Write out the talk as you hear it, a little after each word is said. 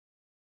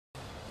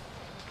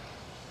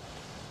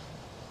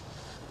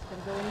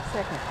gonna go any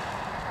second.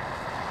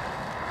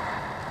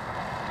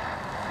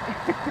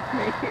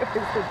 Maybe it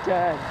was the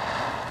judge.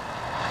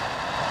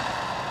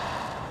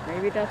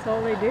 Maybe that's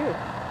all they do.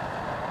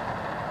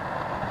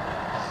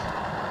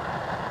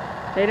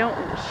 They don't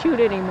shoot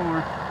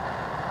anymore.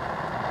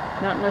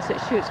 Not unless it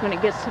shoots when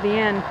it gets to the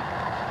end.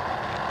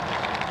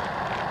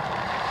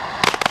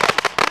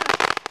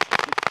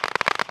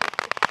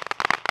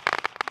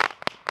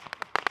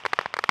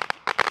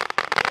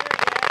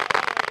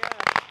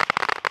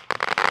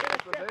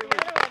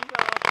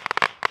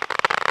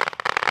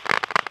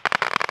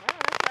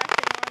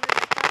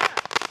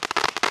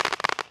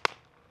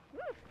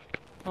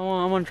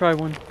 Oh, I want to try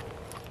one.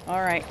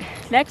 All right.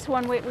 Next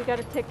one, wait, we got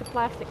to take the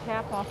plastic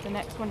cap off. The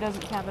next one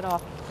doesn't have it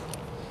off.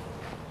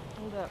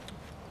 Hold up.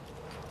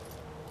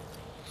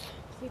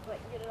 See if I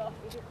can get it off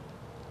of here.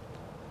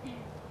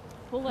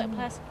 Pull that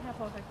plastic cap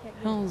off. I can't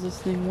get How does this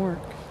thing work?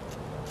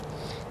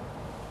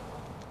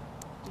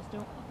 Just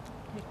don't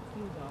take the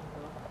fuse off,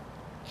 though.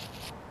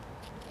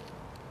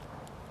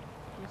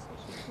 Just, it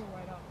should pull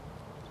right off.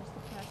 Just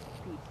the plastic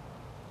piece.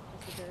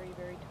 Just the very,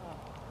 very top.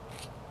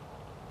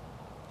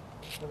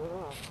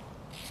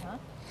 Huh?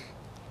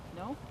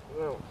 No?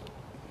 No.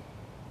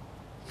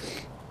 We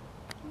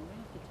may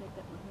have to take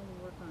that one home and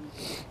work on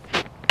it.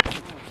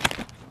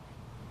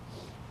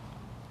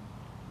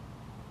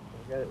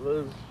 I got it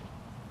loose.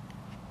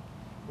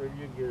 Where'd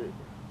you get it?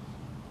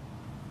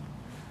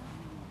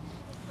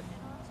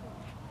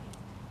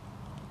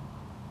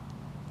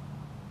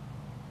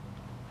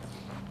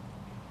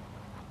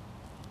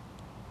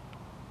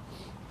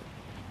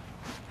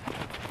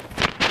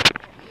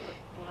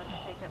 We'll have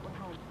to take that one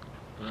home.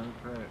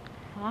 Okay.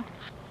 Huh?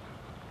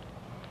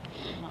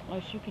 Not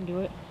unless you can do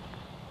it.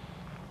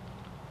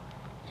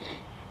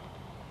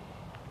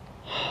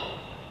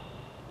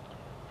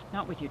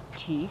 Not with your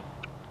teeth.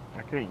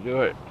 I can't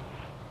do it.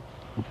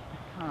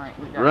 All right,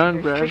 we got Run,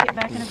 to Brad. stick it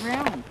back in the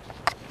ground.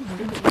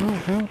 Oh,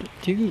 how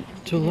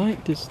to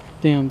light this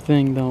damn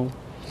thing though?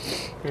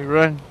 Hey,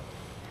 run.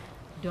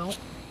 Don't.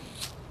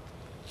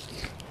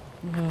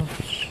 Oh,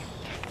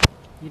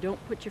 You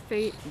don't put your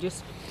feet.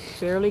 Just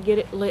barely get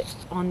it lit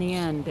on the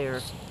end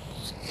there.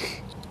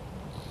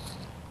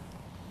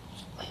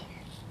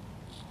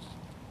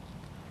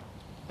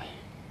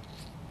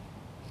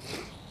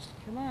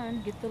 Come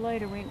on, get the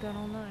lighter. We ain't gone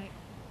all night.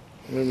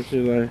 Let me see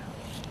later.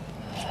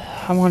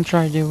 I want to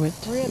try to do it.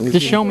 Hurry up, Just the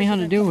show me how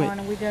to sprinkler's do gonna it. come on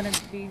and we're gonna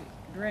be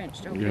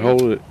drenched. Okay. You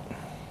hold it.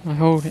 I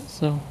hold it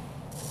so.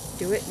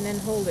 Do it and then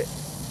hold it.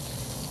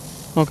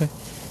 Okay.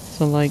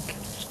 So like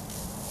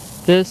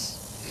this.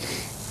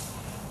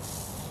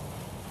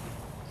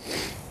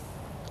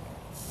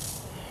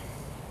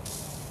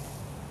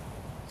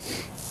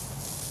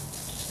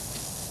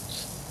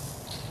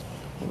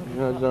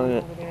 You're not doing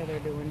it. Over there, they're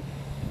doing.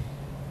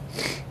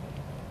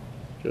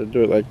 Gotta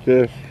do it like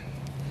this.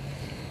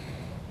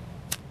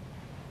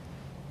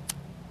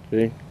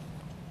 See?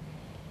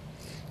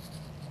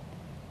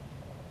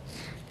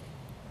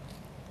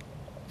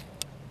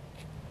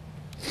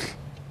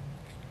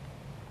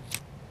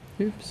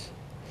 Oops.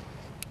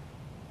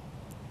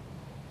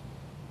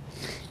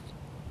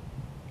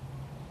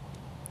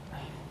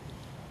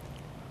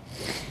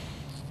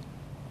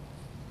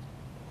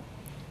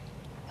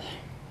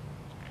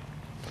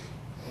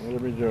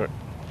 Let me do it.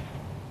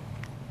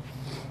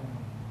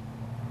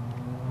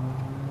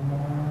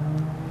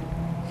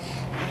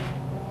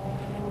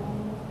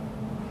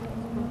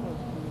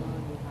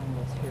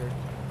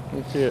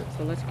 Let's see it.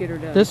 So let's get her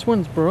done. This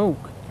one's broke.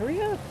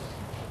 Hurry up.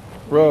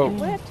 Bro.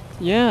 Wet.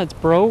 Yeah, it's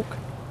broke.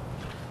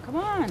 Come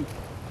on.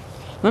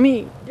 Let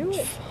me. Do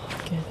it.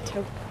 Fuck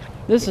it.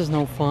 This is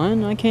no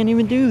fun. I can't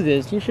even do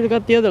this. You should have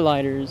got the other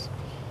lighters.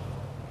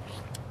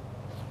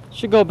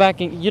 Should go back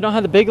and. You don't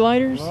have the big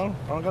lighters? No,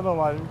 I don't got no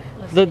lighters.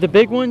 The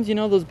big ones, you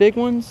know, those big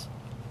ones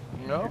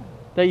No.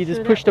 that you just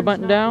Sure push that the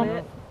one's button not down.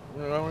 lit?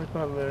 No, it's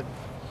not lit.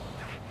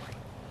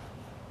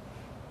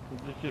 You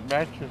just get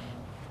matches.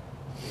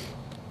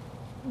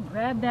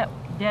 Grab that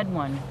dead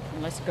one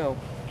and let's go.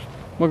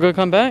 We're gonna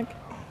come back?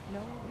 No,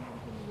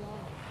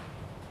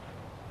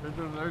 There's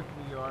a nurse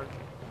in the yard.